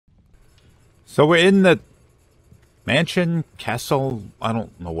So we're in the mansion, castle, I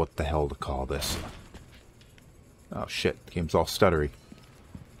don't know what the hell to call this. Oh shit, the game's all stuttery.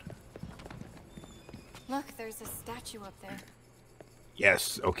 Look, there's a statue up there.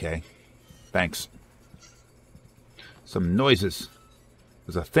 Yes, okay. Thanks. Some noises.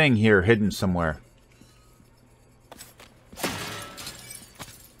 There's a thing here hidden somewhere.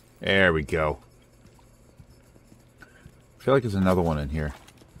 There we go. I feel like there's another one in here.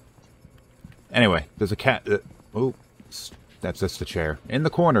 Anyway, there's a cat. Oh, that's the chair. In the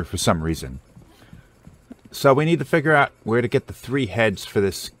corner for some reason. So we need to figure out where to get the 3 heads for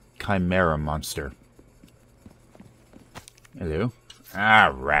this chimera monster. Hello.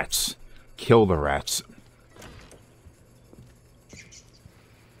 Ah, rats. Kill the rats.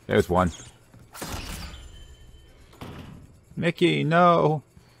 There's one. Mickey, no.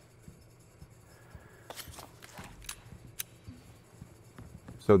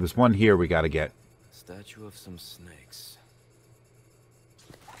 So there's one here we gotta get. Statue of some snakes.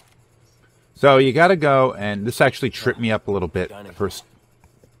 So you gotta go, and this actually tripped me up a little bit when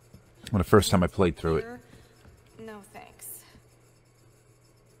the first time I played through it. No thanks.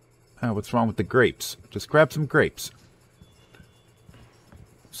 Oh, what's wrong with the grapes? Just grab some grapes.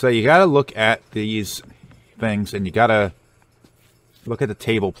 So you gotta look at these things, and you gotta look at the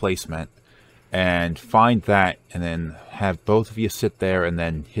table placement, and find that, and then have both of you sit there, and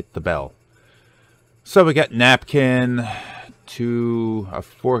then hit the bell. So we got napkin, a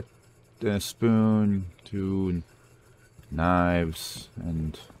fork, and a spoon, 2 knives,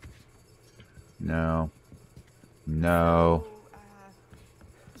 and no. So,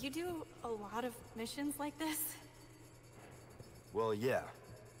 you do a lot of missions like this? Well, yeah,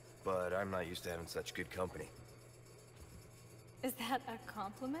 but I'm not used to having such good company. Is that a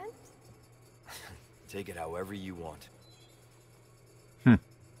compliment? Take it however you want.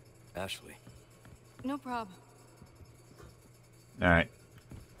 Ashley. No problem. Alright.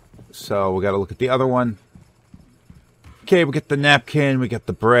 So we gotta look at the other one. Okay, we get the napkin, we got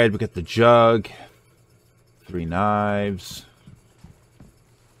the bread, we got the jug. 3 knives.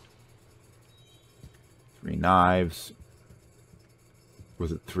 3 knives.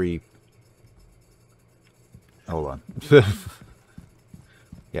 Was it 3? Hold on.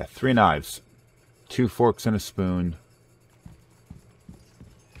 Yeah, 3 knives. 2 forks and a spoon.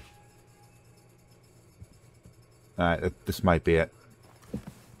 Alright, this might be it.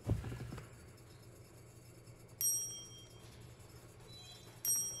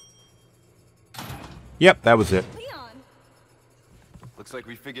 Yep, that was it. Leon! Looks like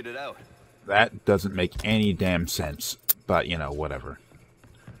we figured it out. That doesn't make any damn sense. But, you know, whatever.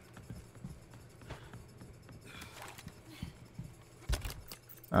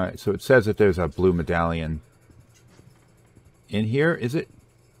 Alright, so it says that there's a blue medallion in here, is it?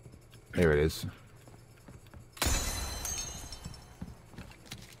 There it is.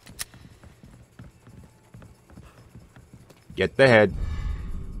 Get the head.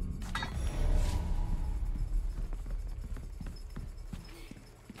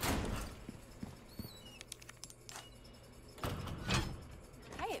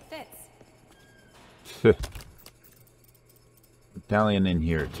 Hey, it fits. Medallion in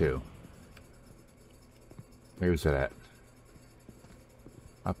here too. Where's it at?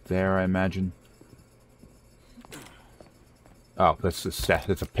 Up there, I imagine. Oh, that's a set.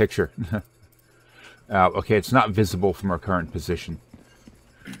 That's a picture. Okay, it's not visible from our current position.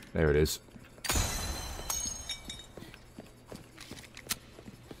 There it is.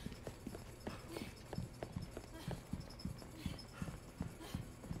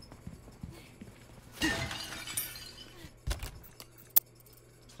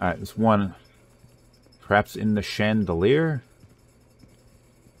 Alright, there's one perhaps in the chandelier.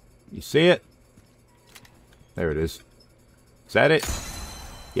 You see it? There it is. Is that it?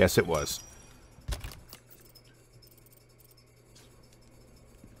 Yes, it was.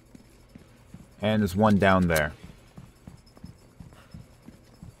 And there's one down there.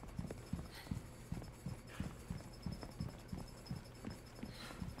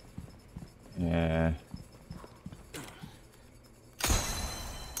 Yeah.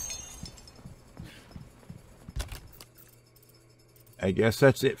 I guess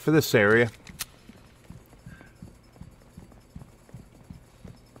that's it for this area.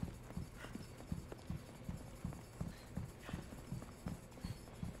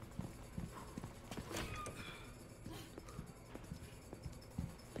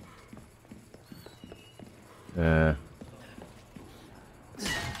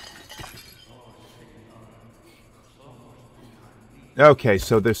 Okay,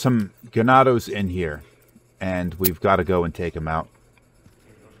 so there's some Ganados in here, and we've got to go and take them out.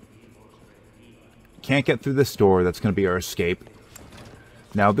 can't get through this door. That's going to be our escape.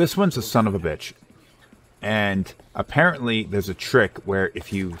 Now, this one's a son of a bitch. And apparently there's a trick where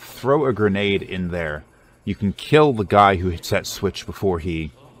if you throw a grenade in there, you can kill the guy who hits that switch before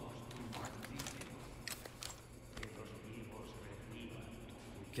he...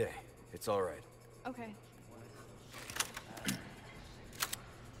 Okay, it's all right. Okay.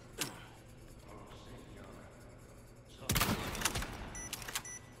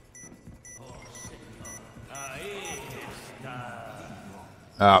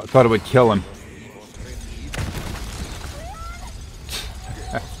 I thought it would kill him.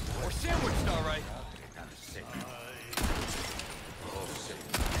 We're sandwiched, all right.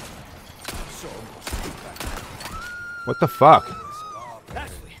 What the fuck?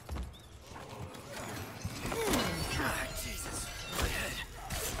 Ashley. Jesus. My head.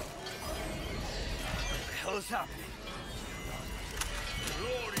 What the hell is happening?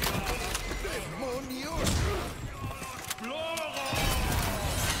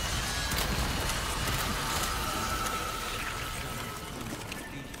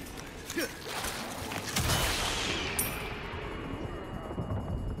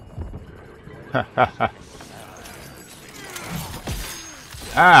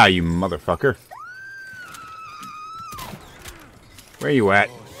 Ah, you motherfucker. Where you at?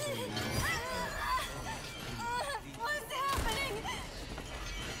 What's happening?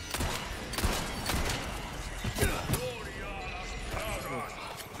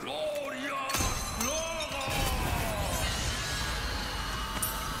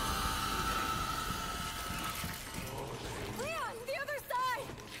 Leon, the other side!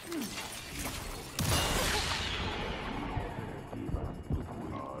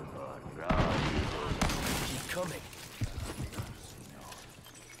 Keep coming.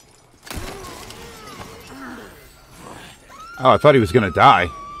 Oh, I thought he was gonna die.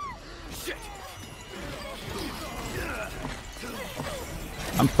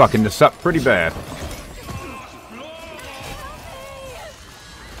 I'm fucking this up pretty bad.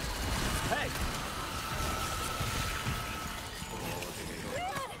 Hey!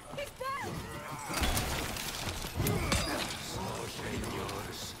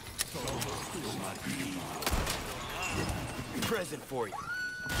 Present for you.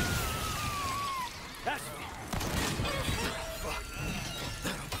 Ashley. Fuck. I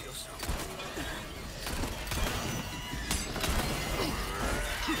don't feel so.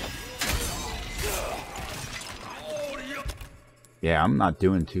 Yeah, I'm not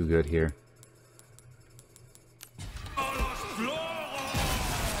doing too good here.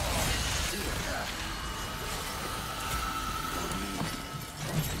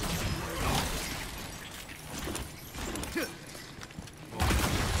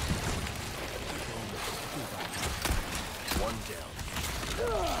 One down.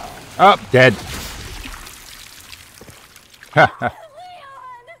 Oh, dead.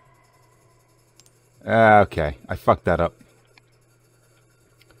 Okay, I fucked that up.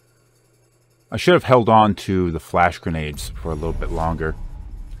 I should have held on to the flash grenades for a little bit longer.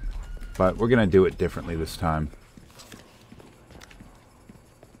 But we're going to do it differently this time.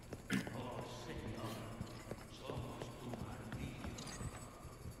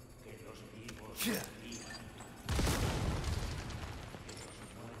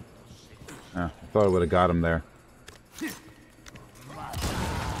 I thought I would have got him there.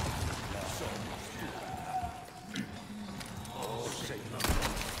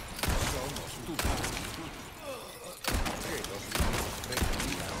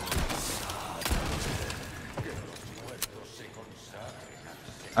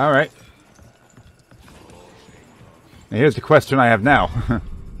 All right. Now here's the question I have now.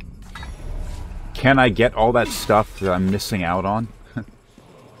 Can I get all that stuff that I'm missing out on?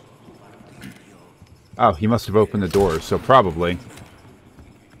 Oh, he must have opened the doors, so probably.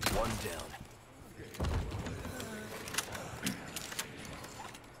 One down.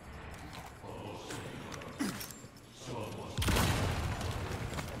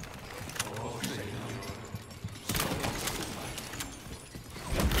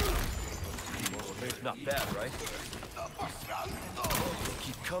 Not bad, right?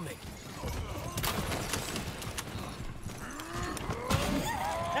 Keep coming.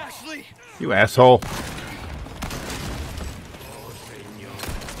 Ashley! You asshole.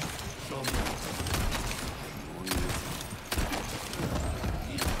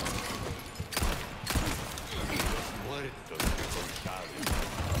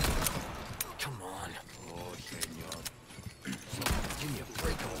 Come on. Give me a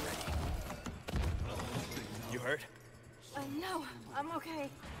break already. You hurt? No, I'm okay.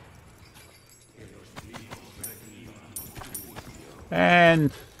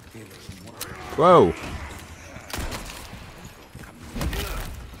 And Whoa.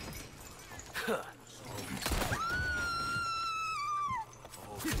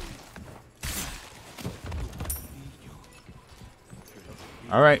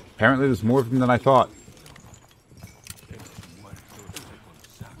 Alright, apparently there's more of them than I thought.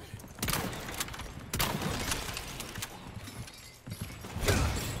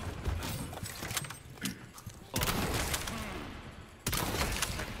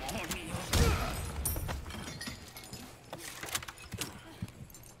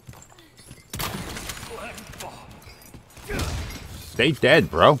 Stay dead,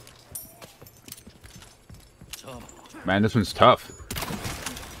 bro. Man, this one's tough.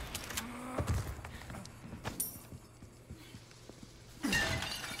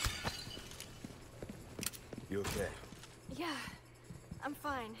 You okay? Yeah, I'm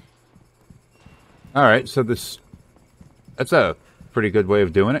fine. Alright, so that's a pretty good way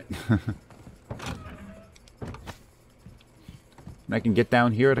of doing it. And I can get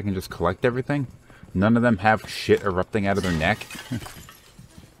down here and I can just collect everything. None of them have shit erupting out of their neck.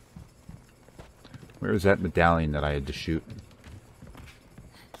 Where is that medallion that I had to shoot?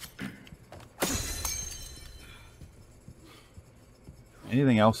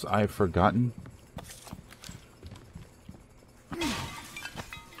 Anything else I've forgotten?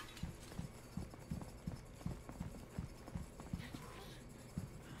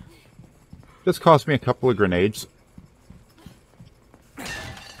 This cost me a couple of grenades.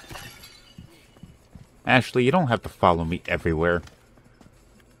 Ashley, you don't have to follow me everywhere.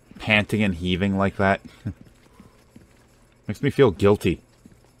 Panting and heaving like that. Makes me feel guilty.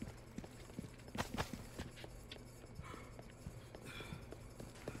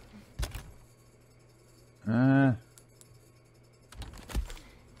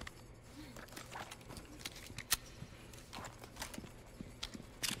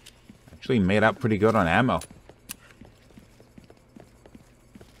 Actually made out pretty good on ammo.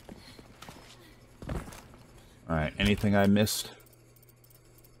 Alright, anything I missed?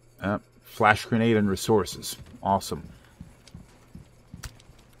 Flash grenade and resources. Awesome.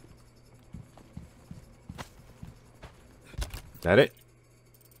 Is that it?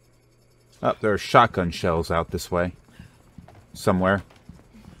 Oh, there are shotgun shells out this way. Somewhere.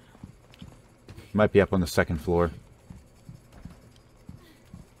 Might be up on the second floor.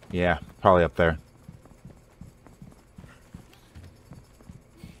 Yeah, probably up there.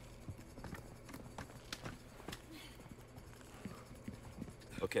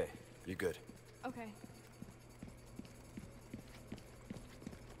 Okay, you good. Okay.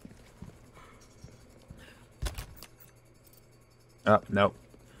 Oh, no.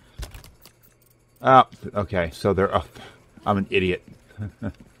 Oh, okay, so they're up. I'm an idiot.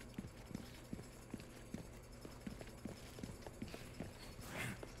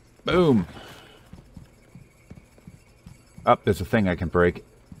 Boom. Oh, there's a thing I can break.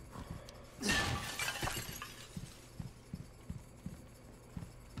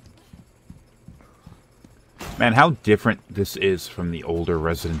 Man, how different this is from the older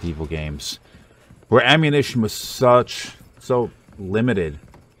Resident Evil games, where ammunition was so limited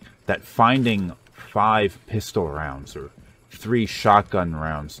that finding 5 pistol rounds or 3 shotgun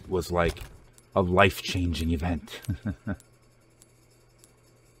rounds was like a life-changing event.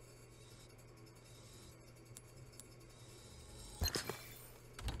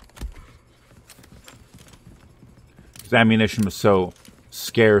 Because ammunition was so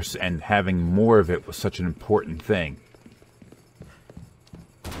scarce and having more of it was such an important thing.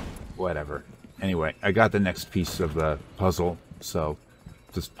 Whatever. Anyway, I got the next piece of the puzzle, so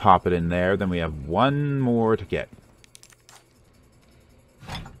just pop it in there. Then we have one more to get.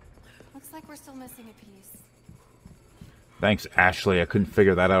 Looks like we're still missing a piece. Thanks, Ashley. I couldn't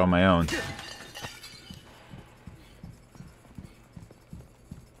figure that out on my own.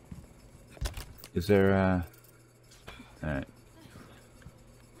 Is there, Alright.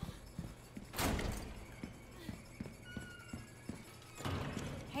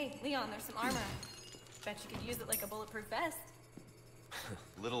 Hey, Leon, there's some armor. Bet you could use it like a bulletproof vest.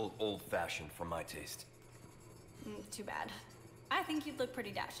 Little old-fashioned for my taste. Too bad. I think you'd look pretty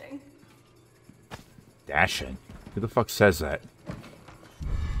dashing. Dashing? Who the fuck says that?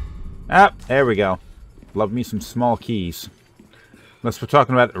 Ah, there we go. Love me some small keys. Unless we're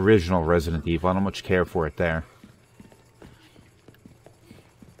talking about original Resident Evil, I don't much care for it there.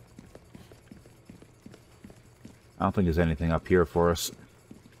 I don't think there's anything up here for us.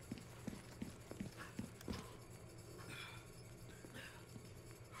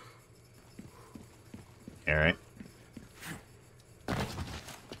 Alright.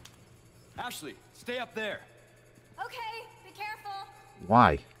 Ashley, stay up there. Okay, be careful.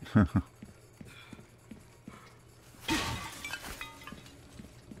 Why?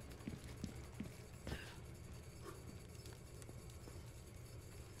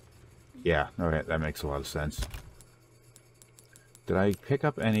 Yeah, alright, that makes a lot of sense. Did I pick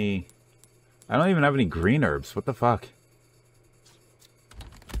up any... I don't even have any green herbs. What the fuck?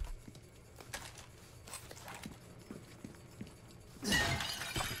 I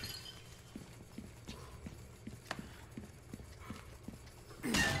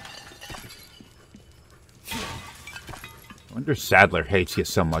wonder Sadler hates you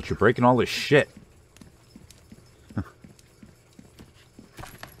so much. You're breaking all this shit.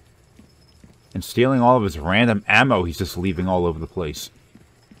 And stealing all of his random ammo he's just leaving all over the place.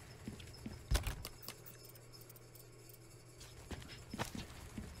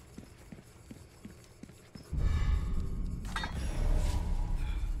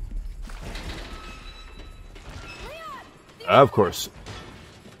 Of course.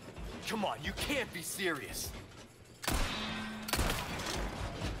 Come on, you can't be serious.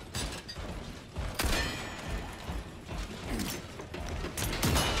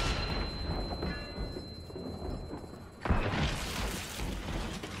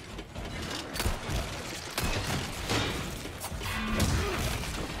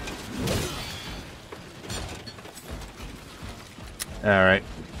 All right.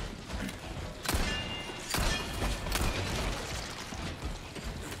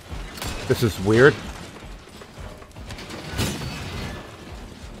 This is weird.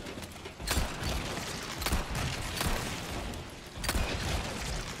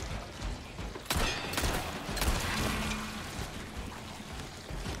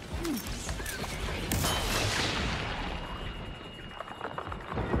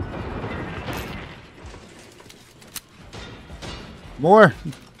 More?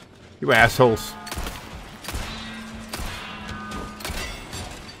 You assholes.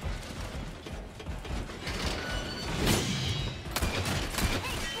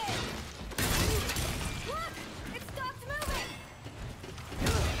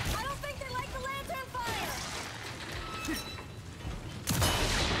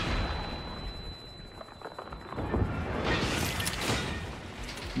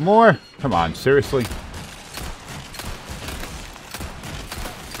 More? Come on, seriously?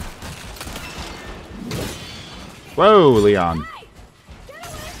 Whoa, Leon.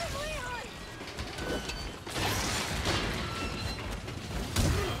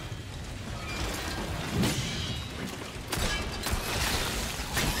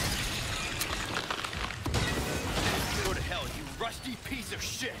 Go to hell, you rusty piece of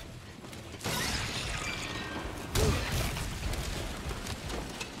shit.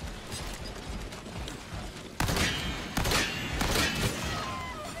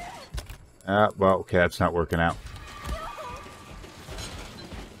 Well, okay, that's not working out.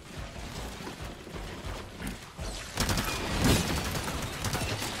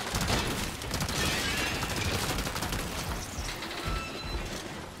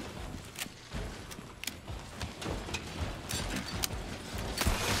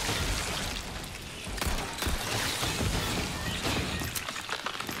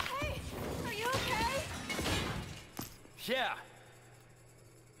 Yeah.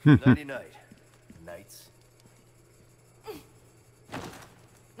 Nighty night. Nights.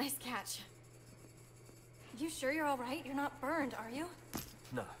 Nice catch. You sure you're all right? You're not burned, are you?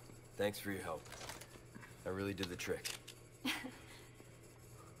 No. Thanks for your help. I really did the trick.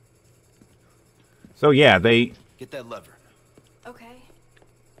 So yeah, they... Get that lever. Okay.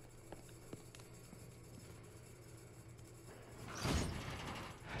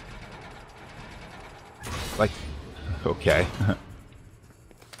 Like... Okay.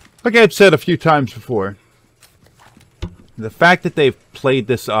 Like I've said a few times before, the fact that they've played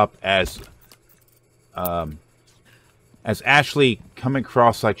this up as Ashley coming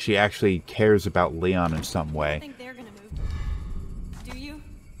across like she actually cares about Leon in some I way. think they're gonna move. Do you?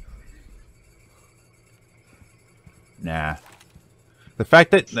 Nah. The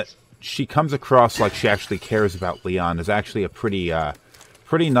fact that she comes across like she actually cares about Leon is actually a pretty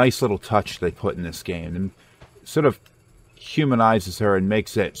nice little touch they put in this game, and sort of humanizes her and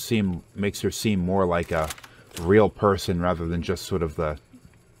makes her seem more like a real person rather than just sort of the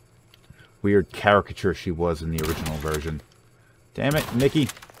weird caricature she was in the original version. Damn it, Mickey.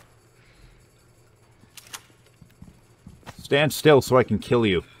 Stand still so I can kill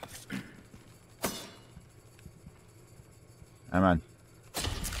you. Come on.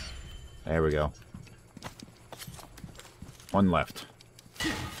 There we go. One left.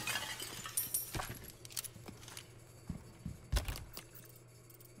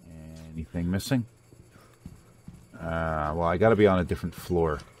 Anything missing? Well, I gotta be on a different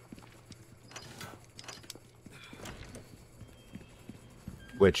floor.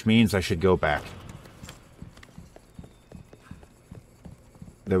 Which means I should go back.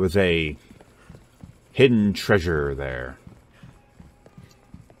 there was a hidden treasure there.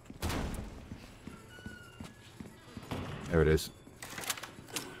 There it is.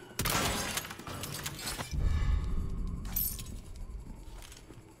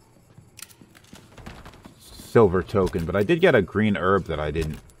 Silver token, but I did get a green herb that I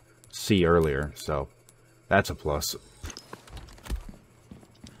didn't see earlier, so that's a plus.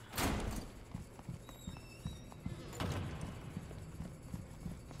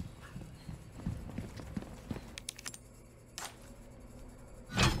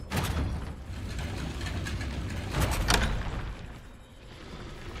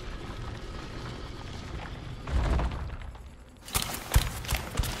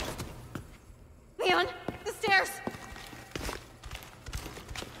 Leon, the stairs!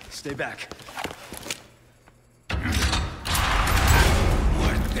 Stay back.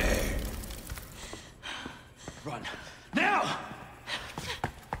 Run. Now!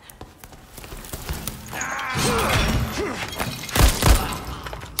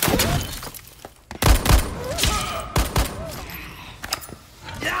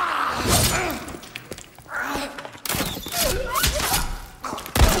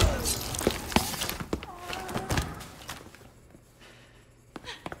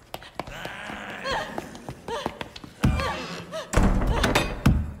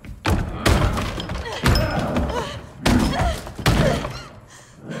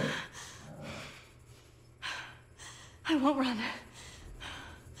 I won't run.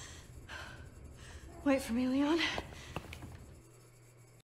 Wait for me, Leon.